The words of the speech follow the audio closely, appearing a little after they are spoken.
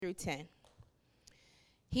through 10.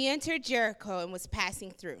 He entered Jericho and was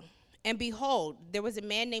passing through. And behold, there was a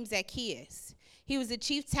man named Zacchaeus. He was a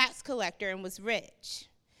chief tax collector and was rich.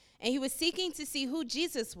 And he was seeking to see who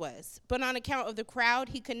Jesus was, but on account of the crowd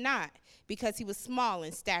he could not, because he was small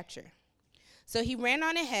in stature. So he ran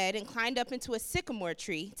on ahead and climbed up into a sycamore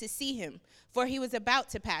tree to see him, for he was about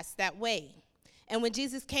to pass that way. And when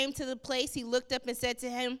Jesus came to the place, he looked up and said to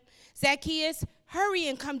him, Zacchaeus, hurry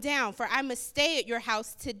and come down, for I must stay at your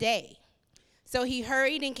house today. So he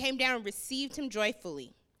hurried and came down and received him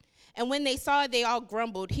joyfully. And when they saw it, they all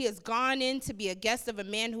grumbled, he has gone in to be a guest of a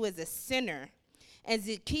man who is a sinner. And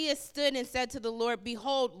Zacchaeus stood and said to the Lord,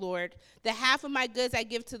 Behold, Lord, the half of my goods I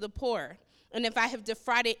give to the poor. And if I have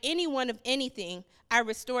defrauded anyone of anything, I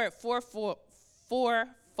restore it fourfold.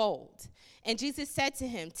 And Jesus said to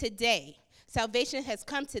him, Today salvation has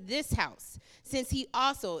come to this house, since he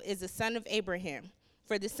also is a son of Abraham.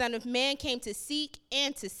 For the Son of Man came to seek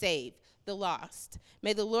and to save the lost.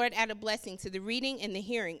 May the Lord add a blessing to the reading and the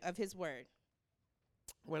hearing of his word.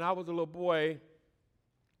 When I was a little boy,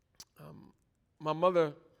 my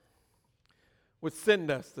mother would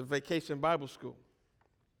send us to vacation Bible school.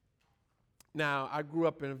 Now, I grew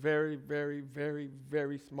up in a very, very, very,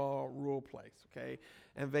 very small rural place, okay?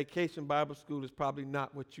 And vacation Bible school is probably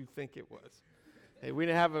not what you think it was. Hey, we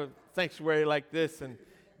didn't have a sanctuary like this and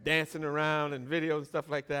dancing around and videos and stuff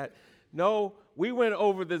like that. No, we went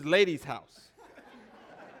over this lady's house.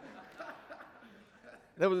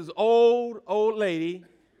 There was this old lady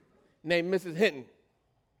named Mrs. Hinton.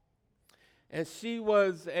 And she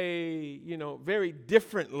was a, very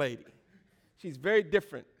different lady. She's very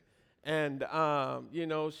different. And,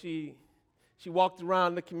 she walked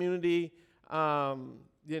around the community,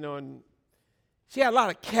 and she had a lot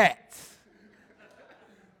of cats.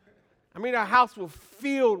 I mean, our house was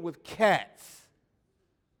filled with cats.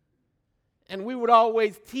 And we would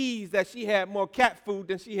always tease that she had more cat food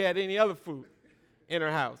than she had any other food in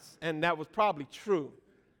her house. And that was probably true.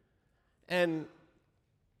 But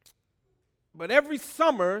every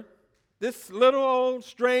summer, this little old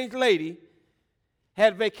strange lady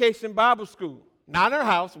had vacation Bible school. Not in her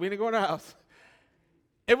house. We didn't go in her house.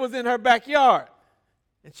 It was in her backyard.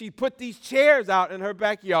 And she put these chairs out in her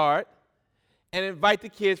backyard and invite the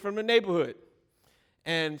kids from the neighborhood.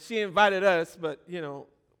 And she invited us, but,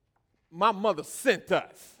 my mother sent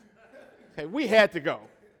us. Okay, we had to go.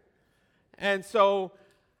 And so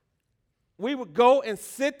we would go and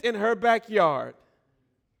sit in her backyard,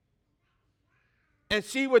 and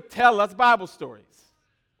she would tell us Bible stories.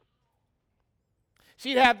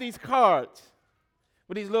 She'd have these cards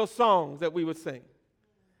with these little songs that we would sing.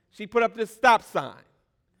 She'd put up this stop sign,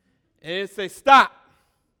 and it'd say, Stop,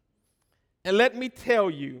 and let me tell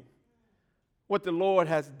you what the Lord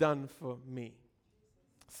has done for me.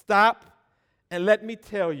 Stop, and let me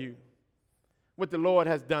tell you what the Lord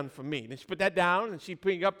has done for me. Then she put that down, and she'd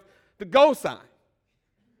bring up the go sign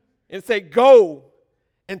and say, Go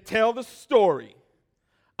and tell the story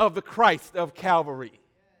of the Christ of Calvary.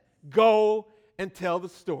 Go and tell the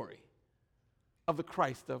story of the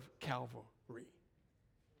Christ of Calvary.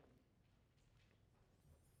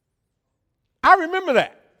 I remember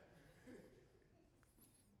that.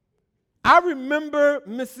 I remember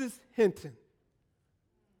Mrs. Hinton.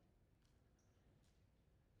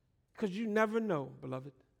 Because you never know,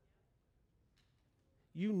 beloved.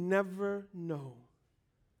 You never know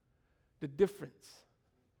the difference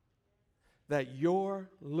that your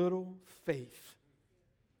little faith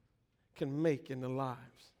can make in the lives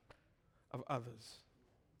of others.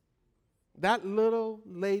 That little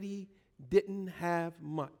lady didn't have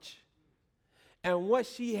much. And what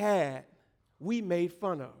she had, we made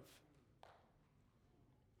fun of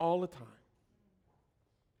all the time.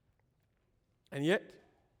 And yet,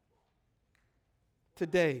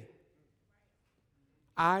 today,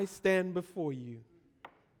 I stand before you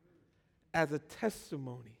as a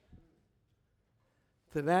testimony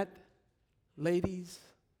to that lady's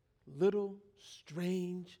little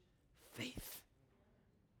strange faith,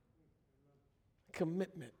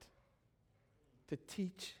 commitment to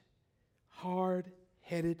teach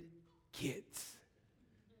hard-headed kids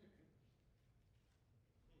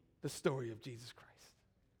the story of Jesus Christ.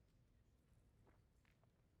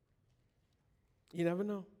 You never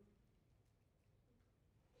know.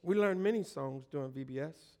 We learned many songs during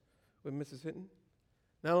VBS with Mrs. Hinton.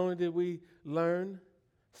 Not only did we learn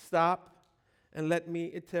Stop and Let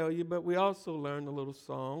Me Tell You, but we also learned a little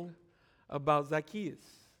song about Zacchaeus.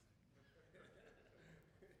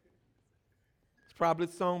 It's probably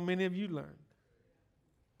a song many of you learned.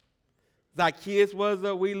 Zacchaeus was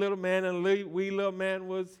a wee little man, and a wee little man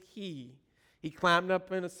was he. He climbed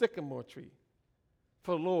up in a sycamore tree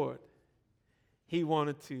for Lord he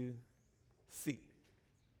wanted to see.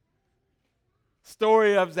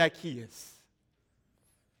 Story of Zacchaeus.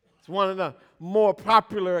 It's one of the more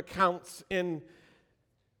popular accounts in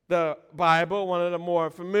the Bible, one of the more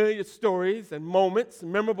familiar stories and moments,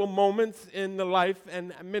 memorable moments in the life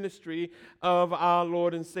and ministry of our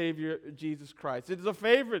Lord and Savior, Jesus Christ. It is a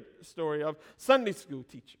favorite story of Sunday school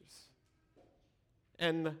teachers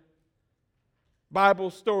and Bible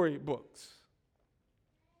story books.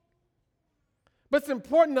 But it's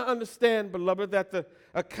important to understand, beloved, that the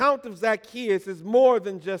account of Zacchaeus is more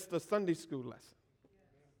than just a Sunday school lesson.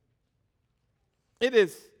 It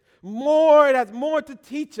has more to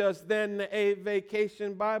teach us than a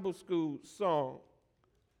vacation Bible school song.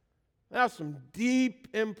 There are some deep,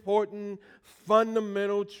 important,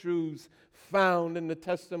 fundamental truths found in the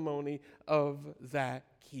testimony of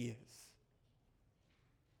Zacchaeus.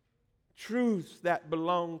 Truths that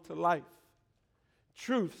belong to life.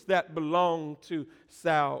 Truths that belong to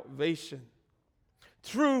salvation.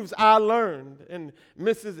 Truths I learned in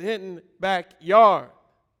Mrs. Hinton's backyard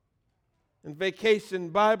in vacation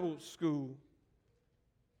Bible school.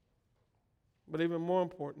 But even more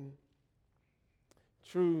important,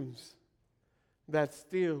 truths that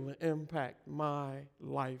still impact my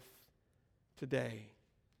life today.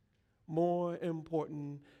 More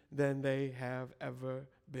important than they have ever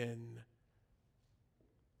been.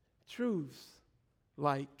 Truths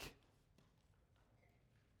like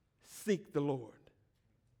seek the Lord.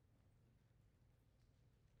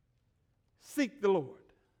 Seek the Lord.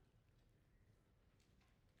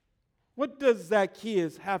 What does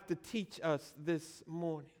Zacchaeus have to teach us this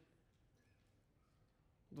morning?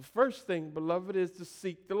 The first thing, beloved, is to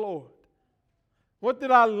seek the Lord. What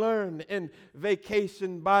did I learn in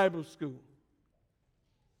vacation Bible school?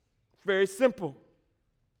 Very simple.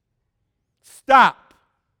 Stop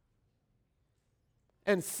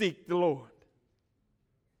and seek the Lord.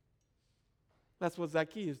 That's what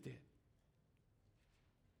Zacchaeus did.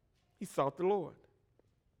 He sought the Lord.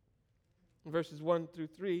 In verses 1 through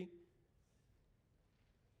 3,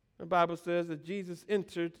 the Bible says that Jesus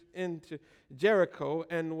entered into Jericho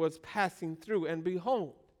and was passing through. And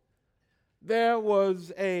behold, there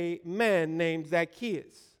was a man named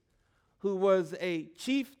Zacchaeus, who was a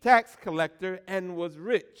chief tax collector and was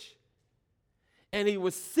rich. And he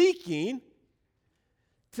was seeking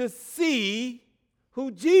to see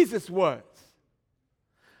who Jesus was.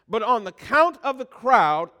 But on the count of the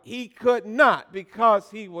crowd, he could not,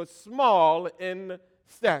 because he was small in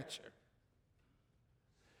stature.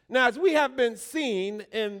 Now, as we have been seeing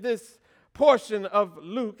in this portion of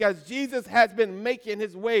Luke, as Jesus has been making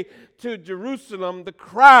his way to Jerusalem, the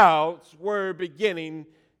crowds were beginning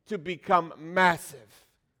to become massive.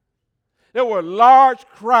 There were large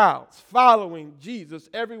crowds following Jesus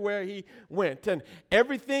everywhere he went. And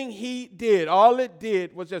everything he did, all it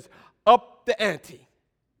did was just up the ante.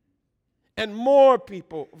 And more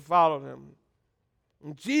people followed him.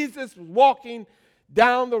 And Jesus was walking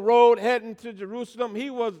down the road heading to Jerusalem. He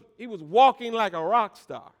was walking like a rock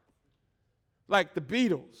star, like the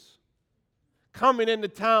Beatles, coming into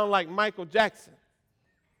town like Michael Jackson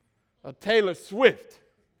or Taylor Swift.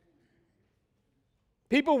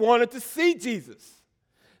 People wanted to see Jesus.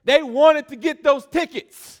 They wanted to get those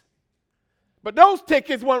tickets, but those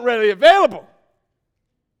tickets weren't readily available.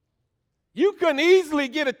 You couldn't easily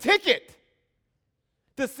get a ticket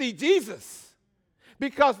to see Jesus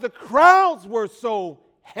because the crowds were so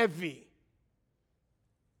heavy.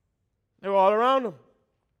 They were all around him.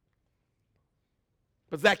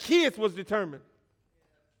 But Zacchaeus was determined.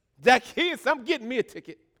 Zacchaeus, I'm getting me a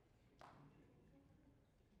ticket.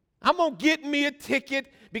 I'm going to get me a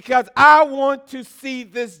ticket because I want to see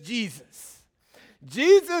this Jesus.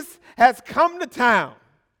 Jesus has come to town.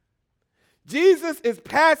 Jesus is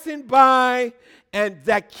passing by, and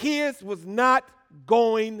Zacchaeus was not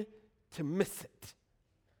going to miss it.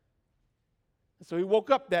 So he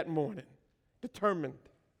woke up that morning, determined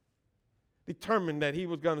that he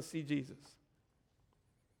was going to see Jesus.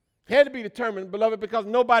 He had to be determined, beloved, because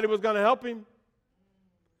nobody was going to help him.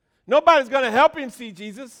 Nobody's going to help him see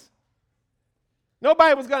Jesus.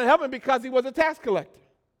 Nobody was going to help him because he was a tax collector.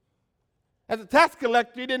 As a tax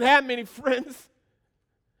collector, he didn't have many friends.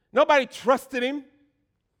 Nobody trusted him.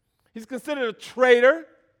 He's considered a traitor,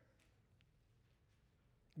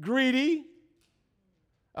 greedy,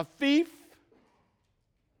 a thief,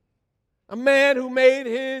 a man who made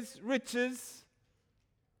his riches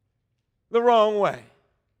the wrong way.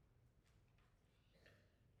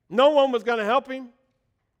 No one was going to help him.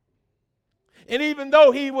 And even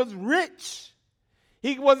though he was rich,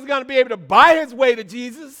 he wasn't going to be able to buy his way to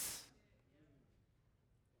Jesus.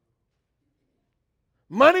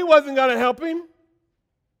 Money wasn't going to help him.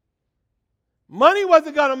 Money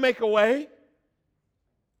wasn't going to make a way.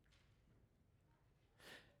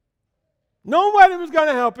 Nobody was going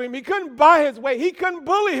to help him. He couldn't buy his way. He couldn't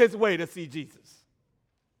bully his way to see Jesus.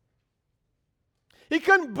 He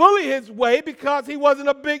couldn't bully his way because he wasn't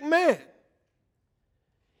a big man.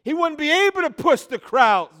 He wouldn't be able to push the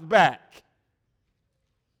crowds back.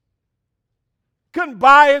 Couldn't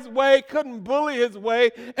buy his way, couldn't bully his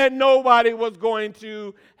way, and nobody was going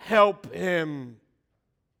to help him.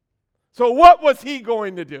 So what was he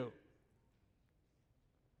going to do?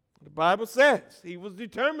 The Bible says he was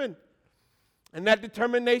determined, and that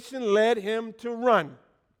determination led him to run.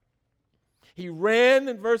 He ran,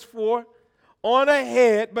 in verse 4, on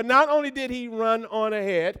ahead, but not only did he run on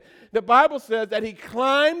ahead, the Bible says that he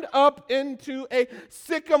climbed up into a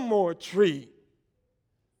sycamore tree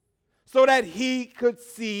so that he could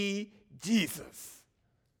see Jesus.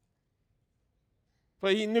 For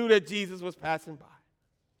he knew that Jesus was passing by.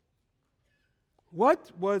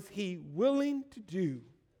 What was he willing to do?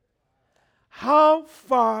 How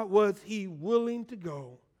far was he willing to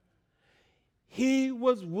go? He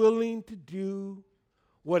was willing to do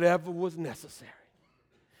whatever was necessary.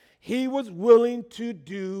 He was willing to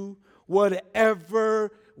do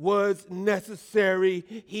whatever was necessary.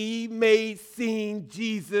 He made seeing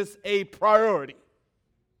Jesus a priority.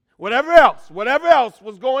 Whatever else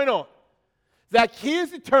was going on,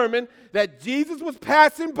 Zacchaeus determined that Jesus was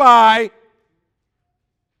passing by,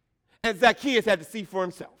 and Zacchaeus had to see for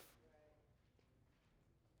himself.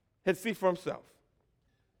 Had to see for himself.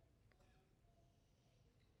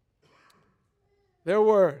 There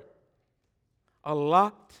were a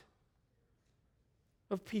lot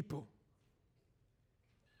of people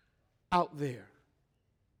out there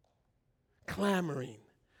clamoring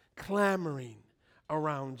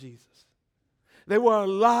around Jesus. There were a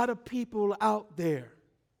lot of people out there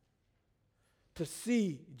to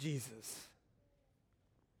see Jesus.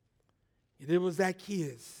 It was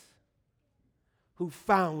Zacchaeus who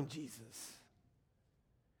found Jesus.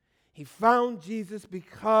 He found Jesus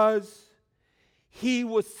because he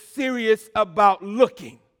was serious about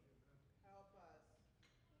looking.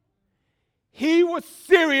 He was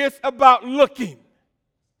serious about looking.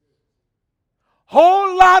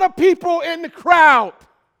 Whole lot of people in the crowd.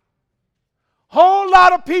 Whole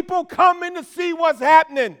lot of people coming to see what's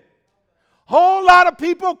happening. Whole lot of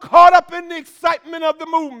people caught up in the excitement of the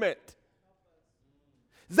movement.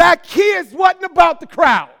 Zacchaeus wasn't about the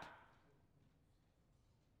crowd.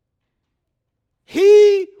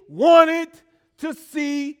 He wanted to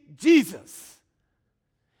see Jesus.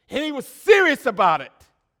 And he was serious about it.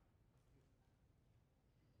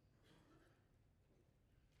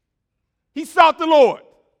 He sought the Lord.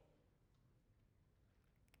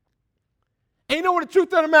 And you know what the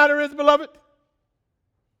truth of the matter is, beloved?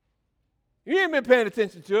 You ain't been paying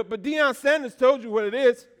attention to it, but Deion Sanders told you what it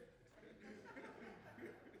is.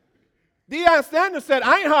 Deion Sanders said,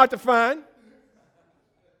 I ain't hard to find.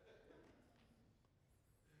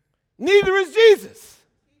 Neither is Jesus.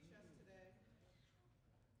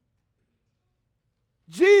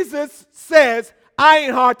 Jesus says, I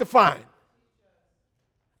ain't hard to find.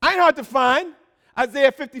 I ain't hard to find.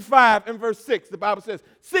 Isaiah 55 and verse 6, the Bible says,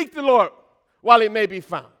 seek the Lord while he may be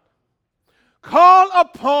found. Call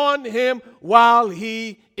upon him while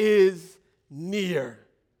he is near.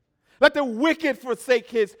 Let the wicked forsake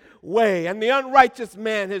his way, and the unrighteous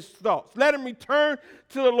man his thoughts. Let him return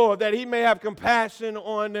to the Lord, that he may have compassion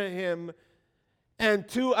on him, and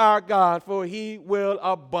to our God, for he will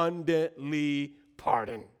abundantly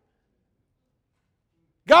pardon.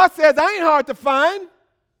 God says, I ain't hard to find.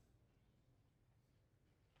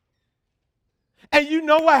 And you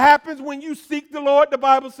know what happens when you seek the Lord, the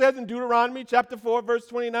Bible says in Deuteronomy chapter 4, verse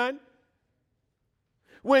 29?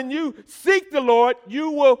 When you seek the Lord,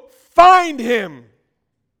 you will find him.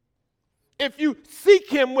 If you seek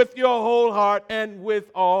him with your whole heart and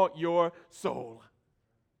with all your soul.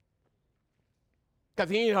 Because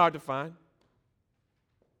he ain't hard to find.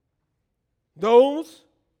 Those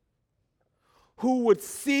who would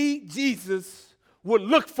see Jesus would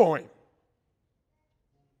look for him.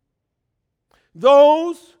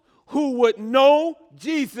 Those who would know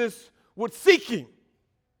Jesus would seek him.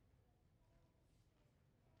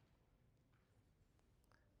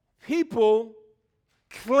 People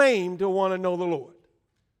claim to want to know the Lord.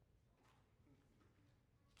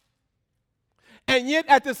 And yet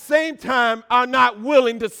at the same time are not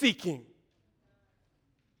willing to seek him.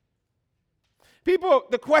 People,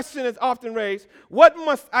 the question is often raised, what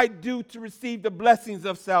must I do to receive the blessings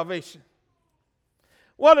of salvation?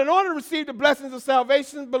 Well, in order to receive the blessings of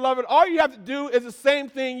salvation, beloved, all you have to do is the same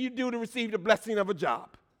thing you do to receive the blessing of a job.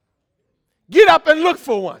 Get up and look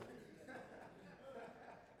for one.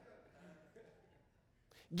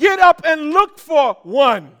 Get up and look for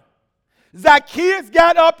one. Zacchaeus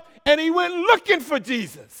got up and he went looking for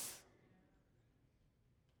Jesus.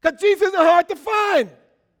 Because Jesus isn't hard to find.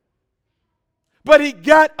 But he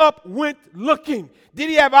got up, went looking. Did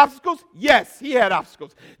he have obstacles? Yes, he had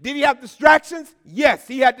obstacles. Did he have distractions? Yes,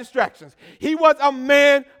 he had distractions. He was a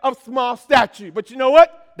man of small stature. But you know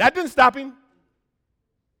what? That didn't stop him.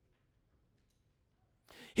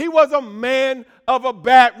 He was a man of a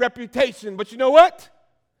bad reputation. But you know what?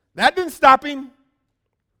 That didn't stop him.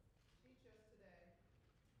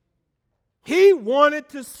 He wanted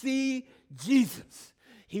to see Jesus.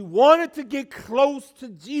 He wanted to get close to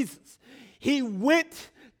Jesus. He went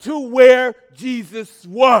to where Jesus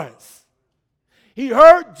was. He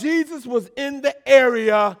heard Jesus was in the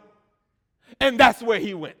area, and that's where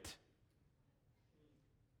he went.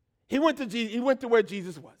 He went to where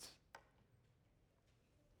Jesus was.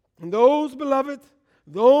 And those, beloved,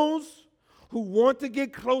 those who want to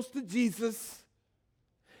get close to Jesus,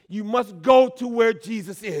 you must go to where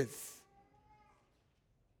Jesus is.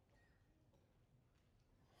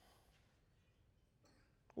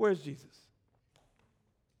 Where's Jesus?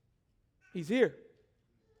 He's here.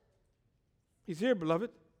 He's here,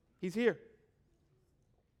 beloved. He's here.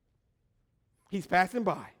 He's passing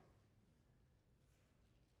by.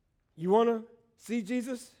 You want to see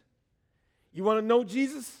Jesus? You want to know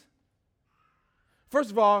Jesus?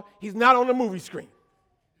 First of all, he's not on the movie screen.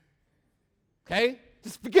 Okay?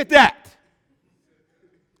 Just forget that.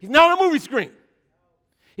 He's not on the movie screen.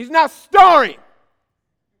 He's not starring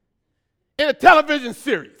in a television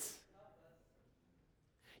series.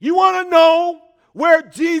 You want to know where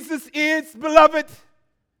Jesus is, beloved?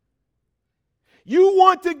 You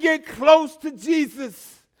want to get close to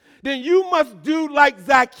Jesus, then you must do like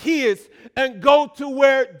Zacchaeus and go to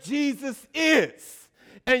where Jesus is.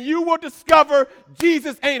 And you will discover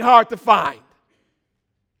Jesus ain't hard to find.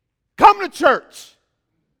 Come to church.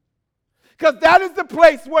 Because that is the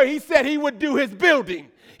place where he said he would do his building.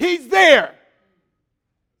 He's there.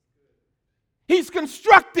 He's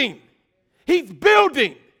constructing. He's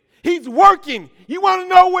building. He's working. You want to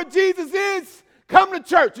know where Jesus is? Come to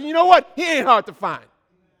church. And you know what? He ain't hard to find.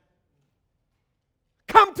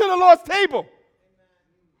 Come to the Lord's table.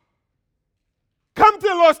 Come to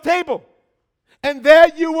the Lord's table. And there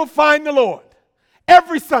you will find the Lord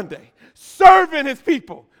every Sunday, serving his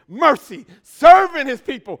people mercy, serving his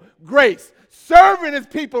people grace, serving his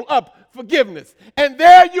people up forgiveness. And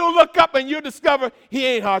there you'll look up and you'll discover he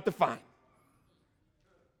ain't hard to find.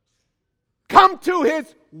 Come to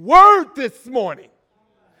his word this morning.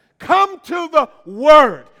 Come to the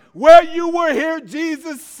word where you will hear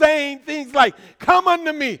Jesus saying things like, come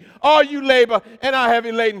unto me, all you labor and are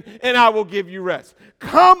heavy laden, and I will give you rest.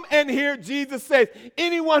 Come and hear Jesus say,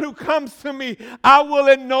 anyone who comes to me, I will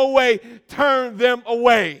in no way turn them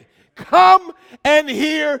away. Come and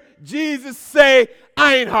hear Jesus say,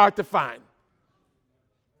 I ain't hard to find.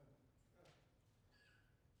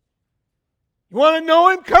 You want to know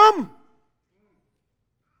him? Come.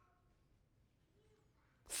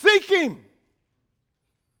 Seek him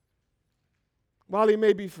while he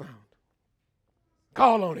may be found.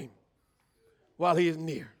 Call on him while he is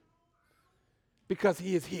near. Because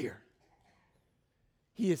he is here.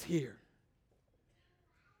 He is here.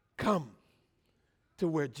 Come to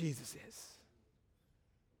where Jesus is.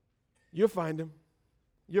 You'll find him.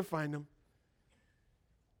 You'll find him.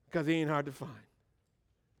 Because he ain't hard to find.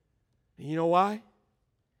 And you know why?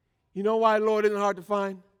 You know why the Lord isn't hard to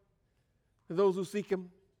find? For those who seek him.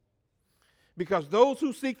 Because those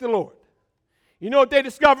who seek the Lord, you know what they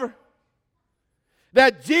discover?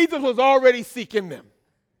 That Jesus was already seeking them.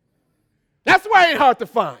 That's why it ain't hard to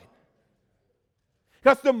find.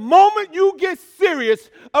 Because the moment you get serious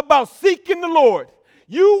about seeking the Lord,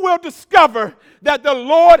 you will discover that the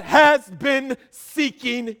Lord has been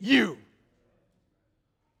seeking you.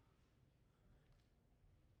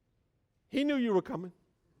 He knew you were coming.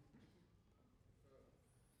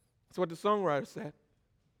 That's what the songwriter said.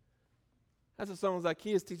 That's the song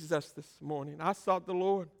Zacchaeus teaches us this morning. I sought the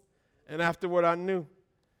Lord, and afterward I knew.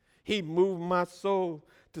 He moved my soul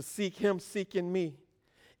to seek him, seeking me.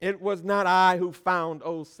 It was not I who found,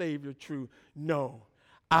 O Savior, true. No,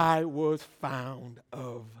 I was found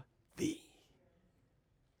of thee.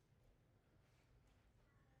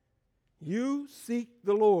 You seek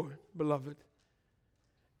the Lord, beloved,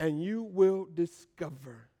 and you will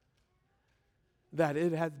discover that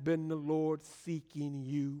it has been the Lord seeking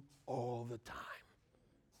you all the time.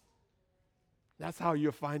 That's how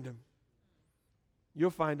you'll find him. You'll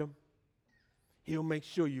find him. He'll make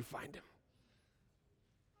sure you find him.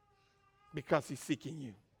 Because he's seeking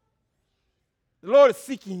you. The Lord is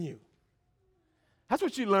seeking you. That's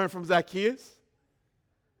what you learn from Zacchaeus.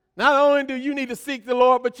 Not only do you need to seek the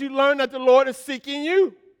Lord, but you learn that the Lord is seeking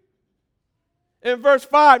you. In verse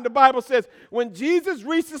 5, the Bible says, when Jesus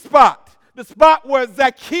reached the spot where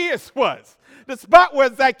Zacchaeus was, the spot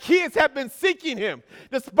where Zacchaeus had been seeking him,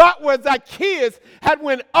 the spot where Zacchaeus had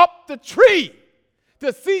went up the tree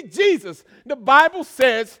to see Jesus, the Bible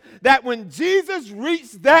says that when Jesus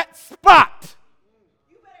reached that spot,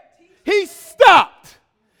 he stopped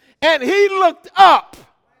and he looked up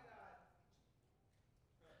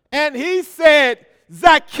and he said,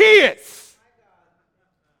 Zacchaeus,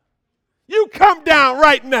 you come down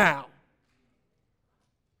right now.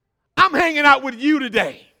 I'm hanging out with you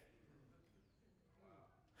today.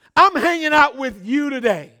 I'm hanging out with you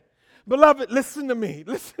today. Beloved, listen to me.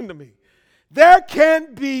 Listen to me. There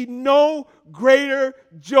can be no greater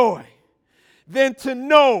joy than to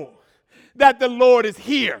know that the Lord is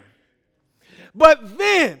here. But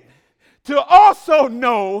then to also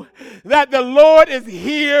know that the Lord is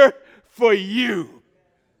here for you.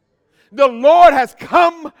 The Lord has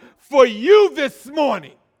come for you this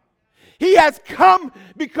morning. He has come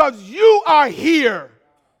because you are here.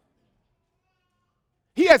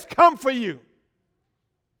 He has come for you.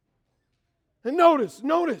 And notice.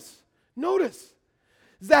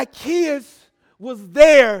 Zacchaeus was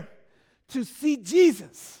there to see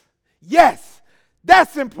Jesus. Yes,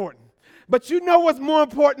 that's important. But you know what's more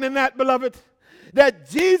important than that, beloved? That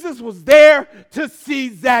Jesus was there to see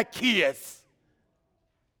Zacchaeus.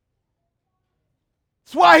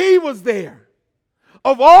 That's why he was there.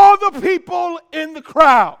 Of all the people in the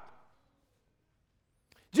crowd,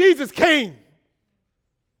 Jesus came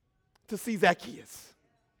to see Zacchaeus.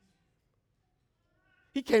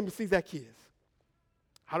 He came to see Zacchaeus.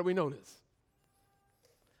 How do we know this?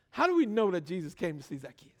 How do we know that Jesus came to see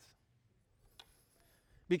Zacchaeus?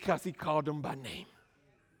 Because he called him by name.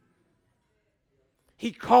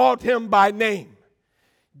 He called him by name.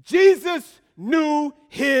 Jesus knew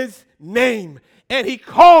his name, and he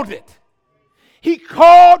called it. He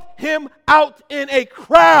called him out in a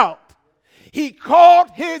crowd. He called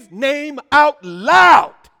his name out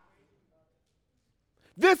loud.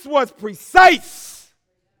 This was precise.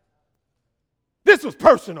 This was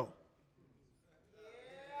personal.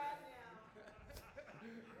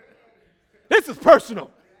 This is personal.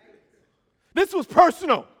 This was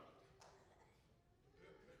personal.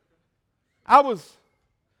 I was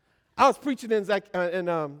preaching in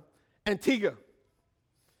Antigua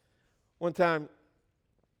one time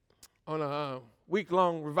on a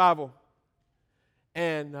week-long revival,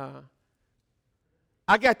 and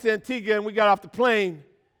I got to Antigua and we got off the plane,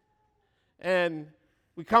 and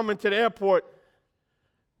we come into the airport,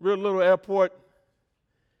 real little airport,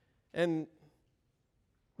 and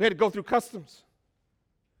we had to go through customs.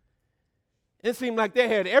 It seemed like they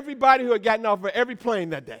had everybody who had gotten off of every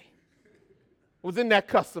plane that day was in that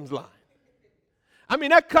customs line. I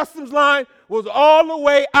mean, that customs line was all the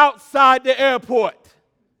way outside the airport.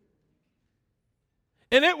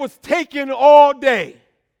 And it was taking all day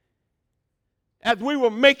as we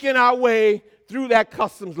were making our way through that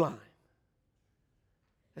customs line.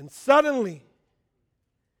 And suddenly,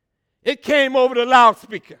 it came over the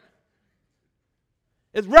loudspeaker.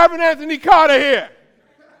 Is Reverend Anthony Carter here?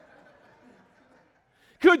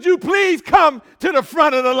 Could you please come to the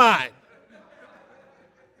front of the line?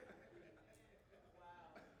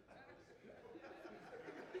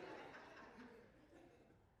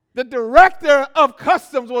 The director of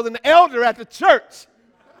customs was an elder at the church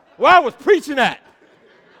where I was preaching at.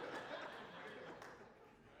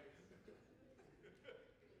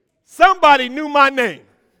 Somebody knew my name.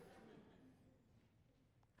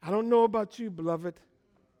 I don't know about you, beloved.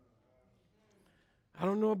 I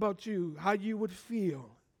don't know about you, how you would feel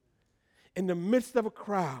in the midst of a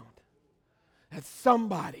crowd that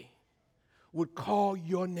somebody would call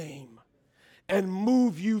your name and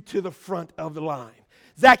move you to the front of the line.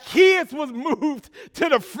 Zacchaeus was moved to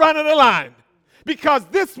the front of the line because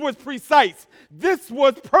this was precise. This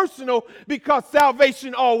was personal because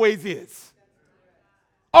salvation always is.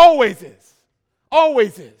 Always is.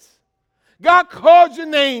 Always is. God called your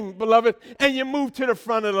name, beloved, and you move to the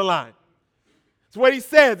front of the line. It's what he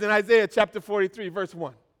says in Isaiah chapter 43, verse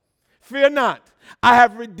 1. Fear not, I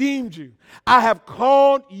have redeemed you. I have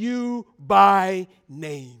called you by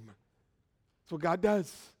name. That's what God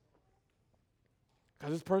does.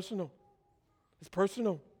 Because it's personal. It's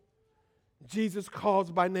personal. Jesus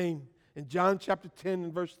calls by name in John chapter 10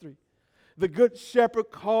 and verse 3. The good shepherd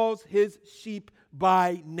calls his sheep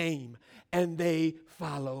by name, and they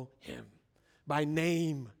follow him. By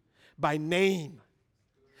name. By name.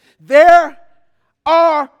 There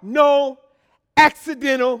are no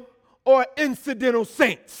accidental or incidental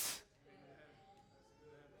saints.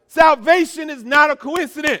 Salvation is not a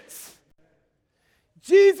coincidence.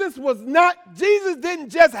 Jesus didn't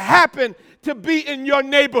just happen to be in your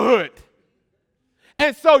neighborhood.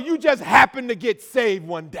 And so you just happened to get saved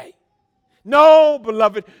one day. No,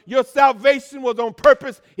 beloved, your salvation was on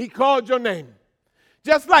purpose. He called your name.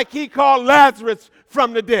 Just like he called Lazarus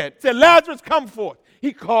from the dead. Said, Lazarus, come forth.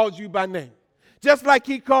 He called you by name. Just like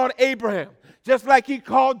he called Abraham. Just like he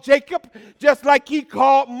called Jacob. Just like he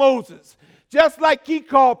called Moses. Just like he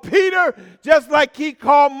called Peter. Just like he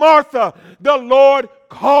called Martha. The Lord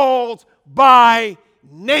calls by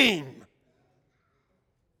name.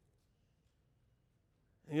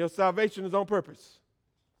 And your salvation is on purpose.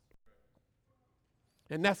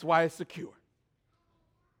 And that's why it's secure.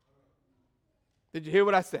 Did you hear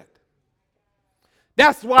what I said?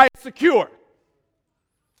 That's why it's secure.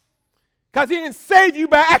 Because he didn't save you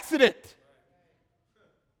by accident.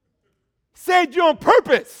 He saved you on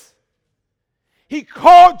purpose. He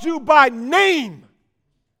called you by name.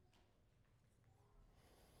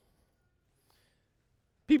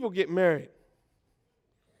 People get married.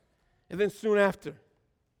 And then soon after,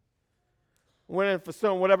 when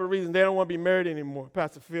for whatever reason, they don't want to be married anymore,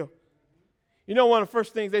 Pastor Phil. You know one of the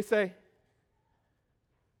first things they say?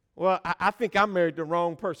 Well, I think I married the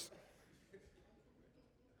wrong person.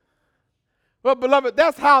 Well, beloved,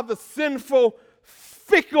 that's how the sinful,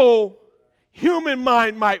 fickle human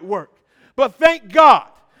mind might work. But thank God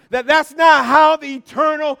that that's not how the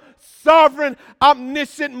eternal, sovereign,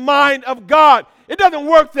 omniscient mind of God. It doesn't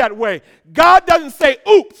work that way. God doesn't say,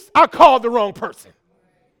 oops, I called the wrong person.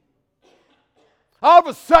 All of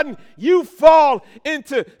a sudden, you fall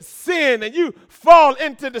into sin and you fall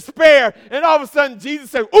into despair. And all of a sudden,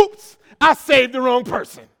 Jesus said, oops, I saved the wrong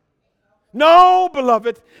person. No,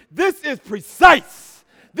 beloved, this is precise.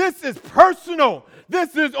 This is personal.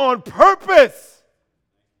 This is on purpose.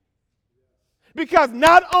 Because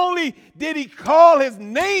not only did he call his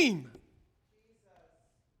name,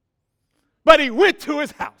 but he went to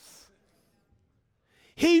his house.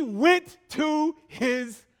 He went to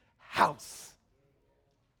his house.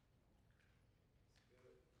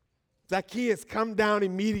 Zacchaeus, come down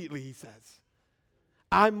immediately, he says.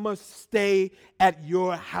 I must stay at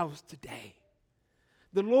your house today.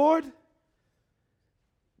 The Lord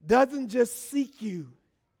doesn't just seek you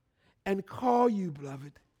and call you,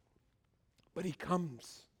 beloved, but he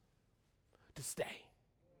comes to stay.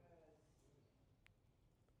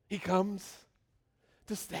 He comes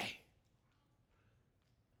to stay.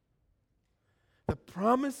 The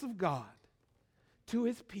promise of God to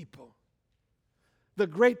his people, the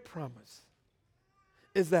great promise,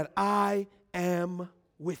 is that I am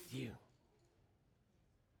with you.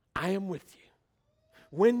 I am with you.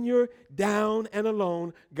 When you're down and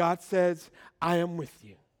alone, God says, I am with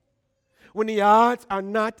you. When the odds are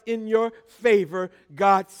not in your favor,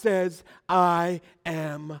 God says, I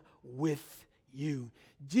am with you.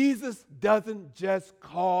 Jesus doesn't just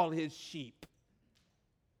call his sheep.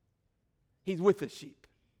 He's with the sheep.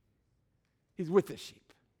 He's with the sheep.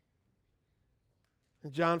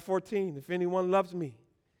 In John 14, if anyone loves me,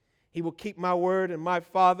 he will keep my word, and my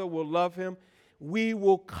Father will love him. We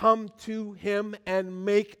will come to him and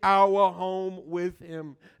make our home with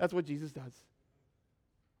him. That's what Jesus does.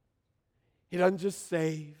 He doesn't just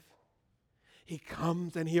save. He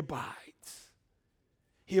comes and he abides.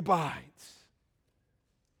 He abides.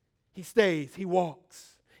 He stays. He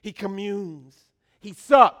walks. He communes. He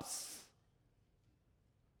sups.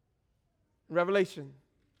 In Revelation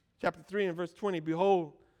chapter 3 and verse 20,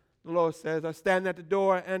 behold, the Lord says, I stand at the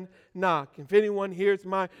door and knock. If anyone hears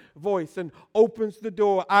my voice and opens the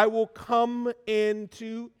door, I will come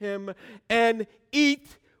into him and eat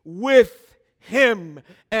with him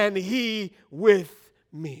and he with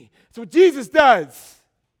me. That's what Jesus does.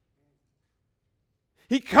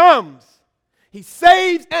 He comes, he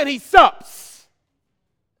saves, and he sups.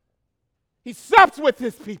 He sups with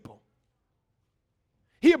his people.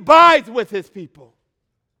 He abides with his people.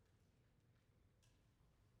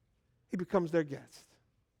 He becomes their guest.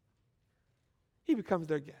 He becomes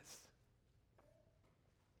their guest.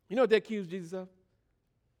 You know what they accused Jesus of?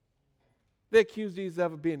 They accused Jesus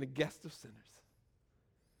of being the guest of sinners.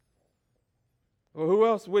 Well, who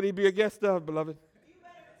else would he be a guest of, beloved?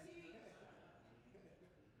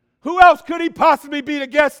 Who else could he possibly be the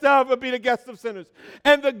guest of or be the guest of sinners?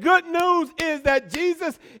 And the good news is that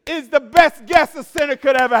Jesus is the best guest a sinner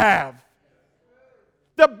could ever have.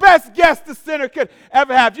 The best guest the sinner could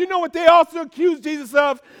ever have. You know what they also accused Jesus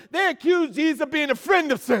of? They accused Jesus of being a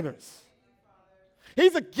friend of sinners.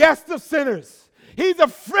 He's a guest of sinners. He's a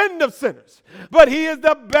friend of sinners. But he is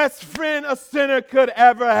the best friend a sinner could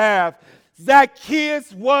ever have.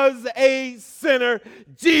 Zacchaeus was a sinner.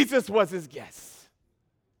 Jesus was his guest.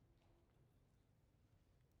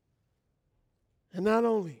 And not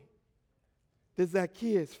only did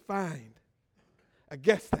Zacchaeus find a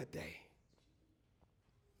guest that day,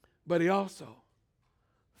 but he also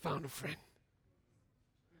found a friend.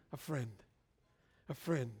 A friend. A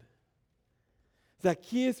friend.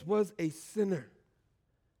 Zacchaeus was a sinner.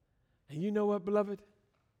 And you know what, beloved?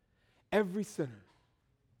 Every sinner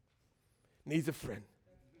needs a friend.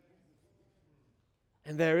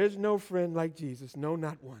 And there is no friend like Jesus. No,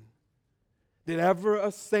 not one. Did ever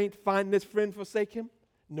a saint find this friend forsake him?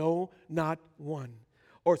 No, not one.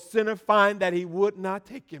 Or sinner find that he would not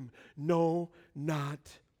take him? No, not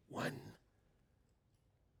one.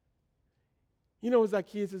 You know what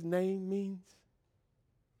Zacchaeus' name means?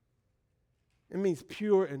 It means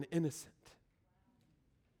pure and innocent.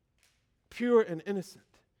 Pure and innocent.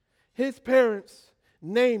 His parents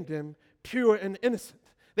named him pure and innocent.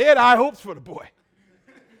 They had high hopes for the boy.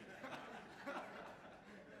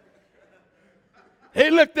 They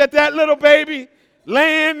looked at that little baby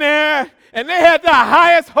laying there, and they had the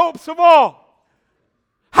highest hopes of all.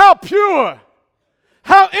 How pure,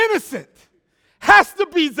 how innocent has to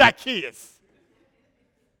be Zacchaeus.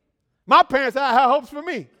 My parents had high hopes for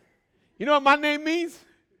me. You know what my name means?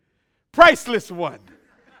 Priceless one.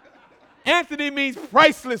 Anthony means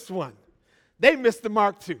priceless one. They missed the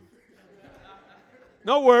mark too.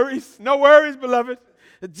 No worries, beloved.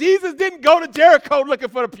 Jesus didn't go to Jericho looking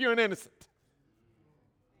for the pure and innocent.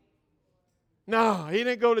 No, he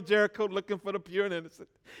didn't go to Jericho looking for the pure and innocent.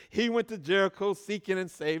 He went to Jericho seeking and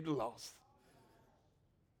saved the lost.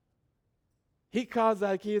 He called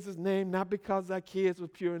Zacchaeus' name not because Zacchaeus was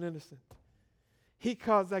pure and innocent. He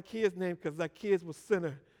called Zacchaeus' name because Zacchaeus was a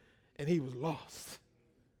sinner and he was lost.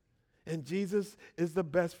 And Jesus is the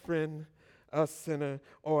best friend a sinner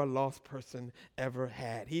or a lost person ever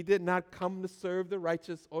had. He did not come to serve the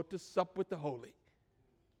righteous or to sup with the holy.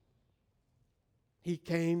 He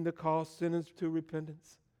came to call sinners to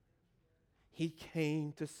repentance. He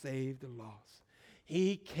came to save the lost.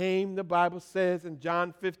 He came, the Bible says in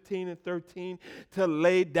John 15 and 13, to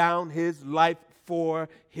lay down his life for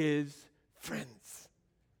his friends.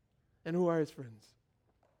 And who are his friends?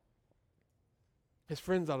 His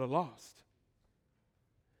friends are the lost.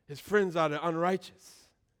 His friends are the unrighteous.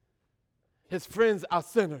 His friends are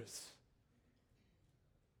sinners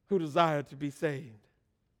who desire to be saved.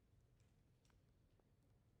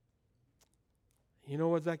 You know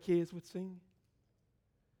what Zacchaeus would sing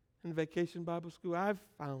in Vacation Bible School? I've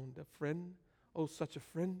found a friend, oh, such a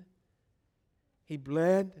friend. He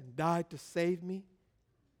bled and died to save me.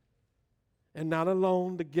 And not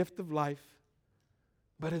alone the gift of life,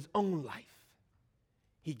 but his own life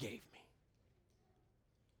he gave me.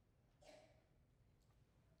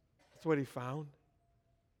 That's what he found.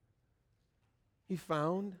 He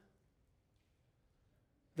found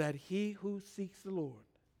that he who seeks the Lord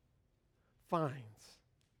finds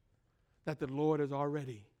that the Lord has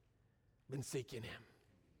already been seeking him.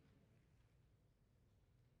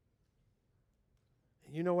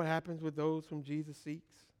 And you know what happens with those whom Jesus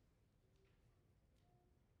seeks?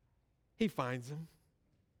 He finds them,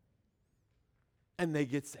 and they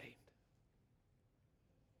get saved.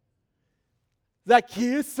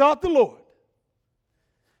 Zacchaeus sought the Lord,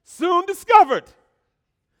 soon discovered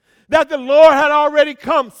that the Lord had already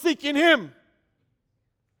come seeking him.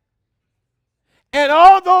 And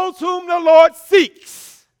all those whom the Lord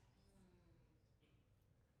seeks,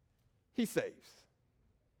 he saves.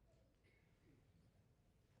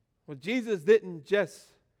 Well, Jesus didn't just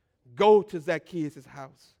go to Zacchaeus'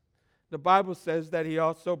 house. The Bible says that he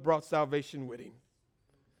also brought salvation with him.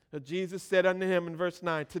 Now, Jesus said unto him in verse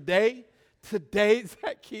 9, Today,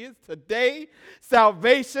 Zacchaeus, today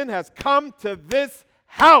salvation has come to this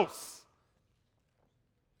house.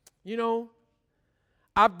 You know,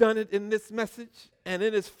 I've done it in this message, and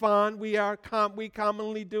it is fun. We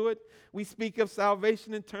commonly do it. We speak of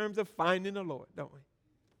salvation in terms of finding the Lord, don't we?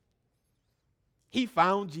 He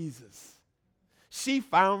found Jesus. She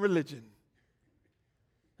found religion.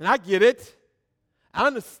 And I get it. I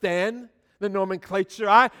understand the nomenclature.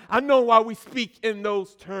 I know why we speak in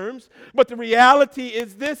those terms. But the reality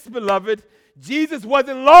is this, beloved. Jesus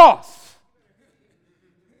wasn't lost.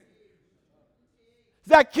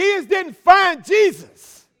 Zacchaeus didn't find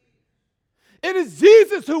Jesus. It is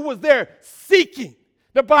Jesus who was there seeking.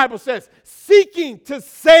 The Bible says, seeking to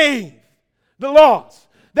save the lost.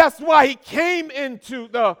 That's why he came into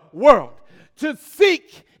the world, to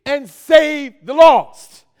seek and save the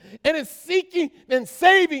lost. And in seeking and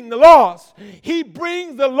saving the lost, he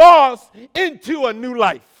brings the lost into a new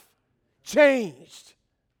life. Changed.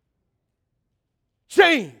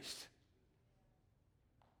 Changed.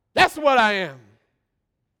 That's what I am.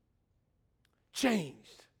 Changed.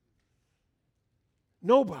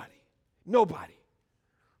 Nobody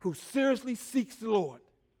who seriously seeks the Lord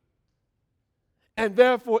and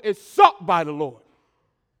therefore is sought by the Lord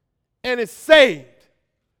and is saved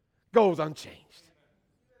goes unchanged.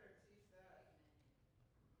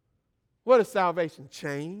 What is salvation?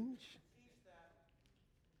 Change.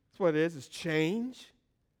 That's what it is. It's change.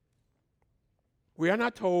 We are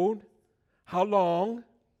not told how long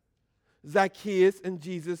Zacchaeus and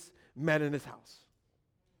Jesus met in his house.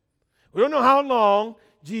 We don't know how long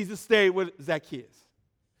Jesus stayed with Zacchaeus.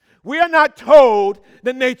 We are not told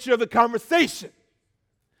the nature of the conversation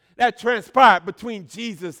that transpired between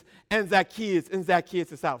Jesus and Zacchaeus in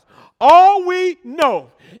Zacchaeus' house. All we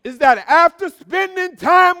know is that after spending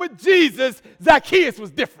time with Jesus, Zacchaeus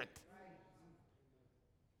was different.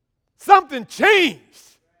 Something changed.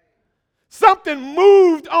 Something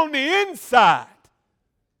moved on the inside.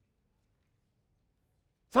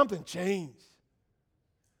 Something changed.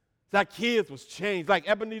 Zacchaeus was changed, like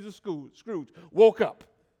Ebenezer Scrooge woke up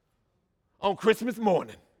on Christmas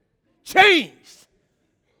morning. Changed.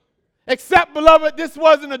 Except, beloved, this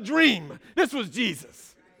wasn't a dream. This was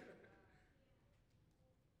Jesus.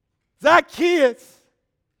 Zacchaeus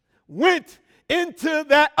went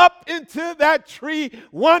up into that tree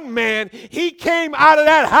one man. He came out of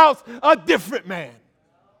that house a different man.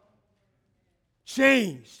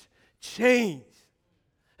 Changed.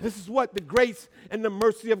 This is what the grace and the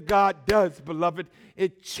mercy of God does, beloved.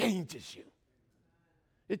 It changes you.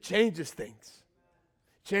 It changes things.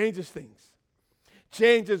 Changes things.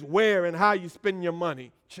 Changes where and how you spend your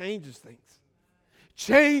money. Changes things.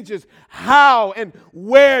 Changes how and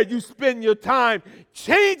where you spend your time.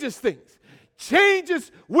 Changes things.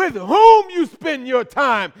 Changes with whom you spend your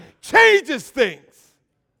time. Changes things.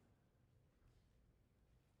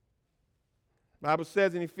 The Bible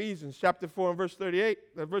says in Ephesians chapter 4 and verse 28,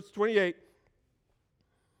 when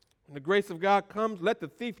the grace of God comes, let the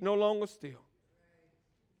thief no longer steal,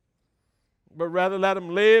 but rather let him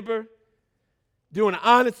labor, doing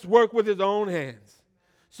honest work with his own hands,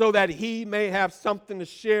 so that he may have something to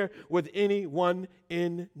share with anyone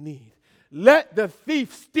in need. Let the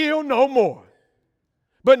thief steal no more,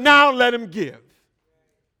 but now let him give.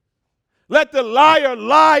 Let the liar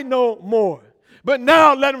lie no more, but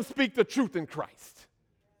now let him speak the truth in Christ.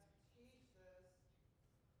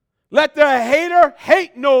 Let the hater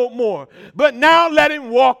hate no more, but now let him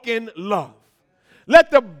walk in love. Let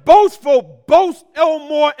the boastful boast no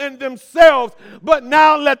more in themselves, but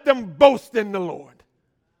now let them boast in the Lord.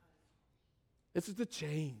 This is the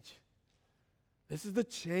change. This is the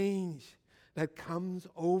change that comes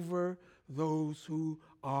over those who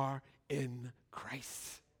are in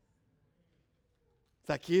Christ.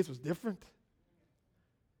 Zacchaeus was different.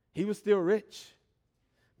 He was still rich,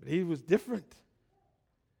 but he was different.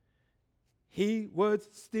 He was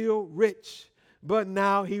still rich, but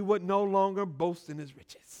now he would no longer boast in his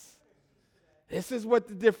riches. This is what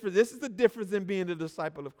the difference. This is the difference in being a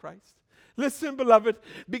disciple of Christ. Listen, beloved,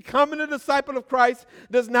 becoming a disciple of Christ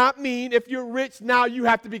does not mean if you're rich, now you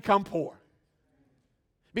have to become poor.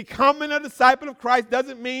 Becoming a disciple of Christ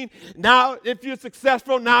doesn't mean now if you're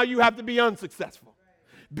successful, now you have to be unsuccessful.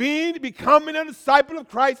 Becoming a disciple of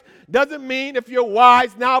Christ doesn't mean if you're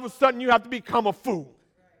wise, now all of a sudden you have to become a fool.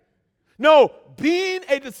 No, being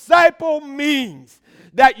a disciple means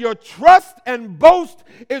that your trust and boast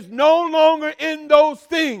is no longer in those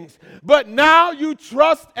things, but now you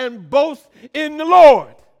trust and boast in the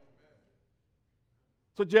Lord.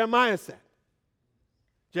 So Jeremiah said,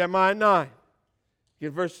 Jeremiah 9,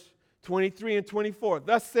 in verse 23 and 24,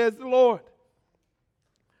 thus says the Lord,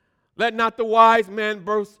 let not the wise man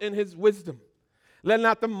boast in his wisdom. Let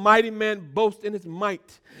not the mighty man boast in his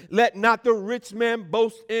might. Let not the rich man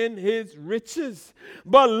boast in his riches.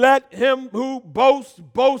 But let him who boasts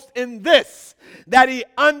boast in this, that he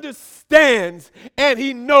understands and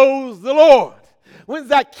he knows the Lord. When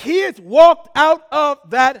Zacchaeus walked out of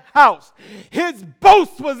that house, his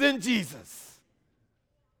boast was in Jesus.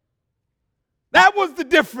 That was the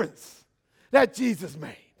difference that Jesus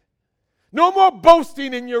made. No more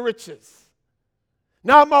boasting in your riches.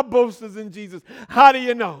 Now my boast is in Jesus. How do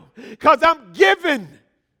you know? Because I'm given.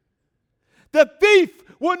 The thief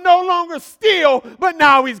will no longer steal, but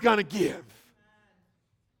now he's going to give.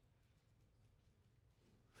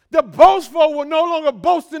 The boastful will no longer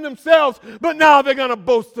boast in themselves, but now they're going to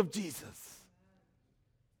boast of Jesus.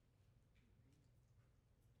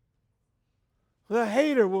 The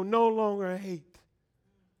hater will no longer hate,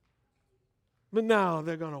 but now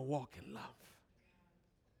they're going to walk in love.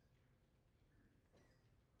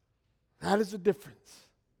 That is the difference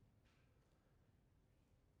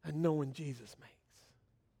that knowing Jesus makes.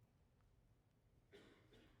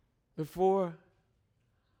 Before,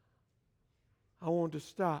 I want to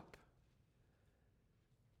stop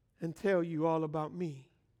and tell you all about me.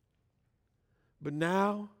 But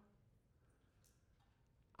now,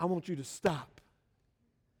 I want you to stop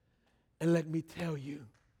and let me tell you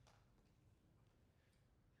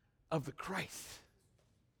of the Christ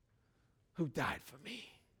who died for me.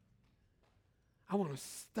 I want to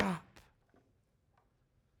stop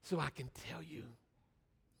so I can tell you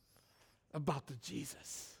about the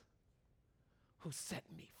Jesus who set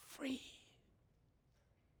me free.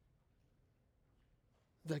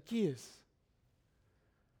 Zacchaeus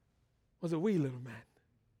was a wee little man.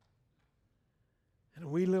 And a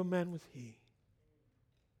wee little man was he.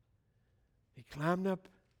 He climbed up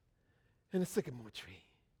in a sycamore tree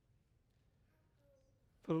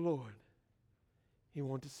for the Lord he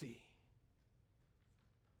wanted to see.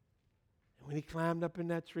 And when he climbed up in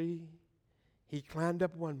that tree, he climbed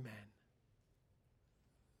up one man.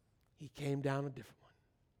 He came down a different one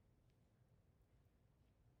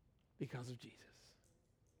because of Jesus.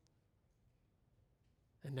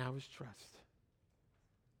 And now his trust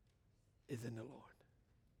is in the Lord.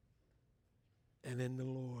 And in the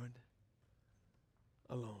Lord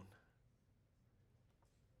alone.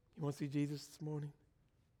 You want to see Jesus this morning?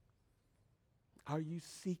 Are you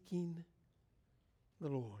seeking the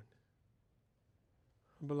Lord?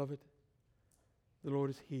 Beloved, the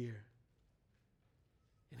Lord is here,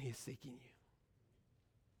 and he is seeking you.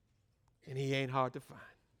 And he ain't hard to find.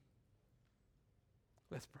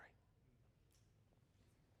 Let's pray.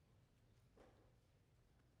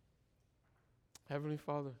 Heavenly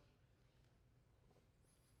Father,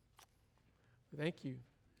 thank you,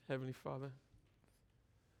 Heavenly Father.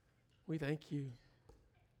 We thank you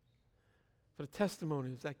for the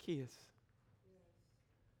testimony of Zacchaeus.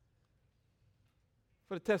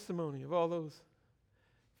 For the testimony of all those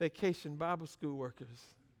vacation Bible school workers.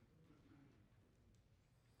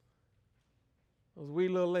 Those wee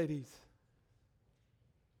little ladies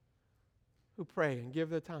who pray and give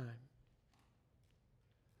their time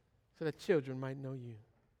so that children might know you.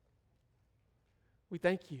 We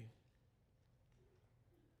thank you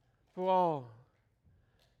for all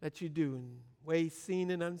that you do in ways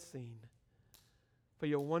seen and unseen, for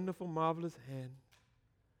your wonderful, marvelous hand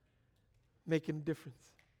making a difference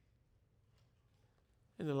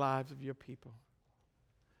in the lives of your people.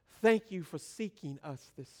 Thank you for seeking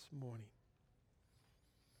us this morning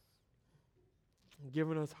and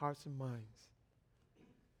giving us hearts and minds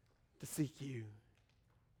to seek you.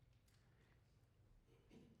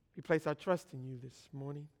 We place our trust in you this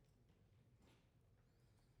morning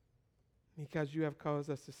because you have caused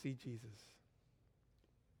us to see Jesus.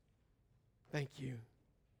 Thank you.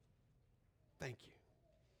 Thank you.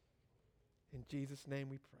 In Jesus' name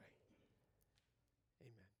we pray.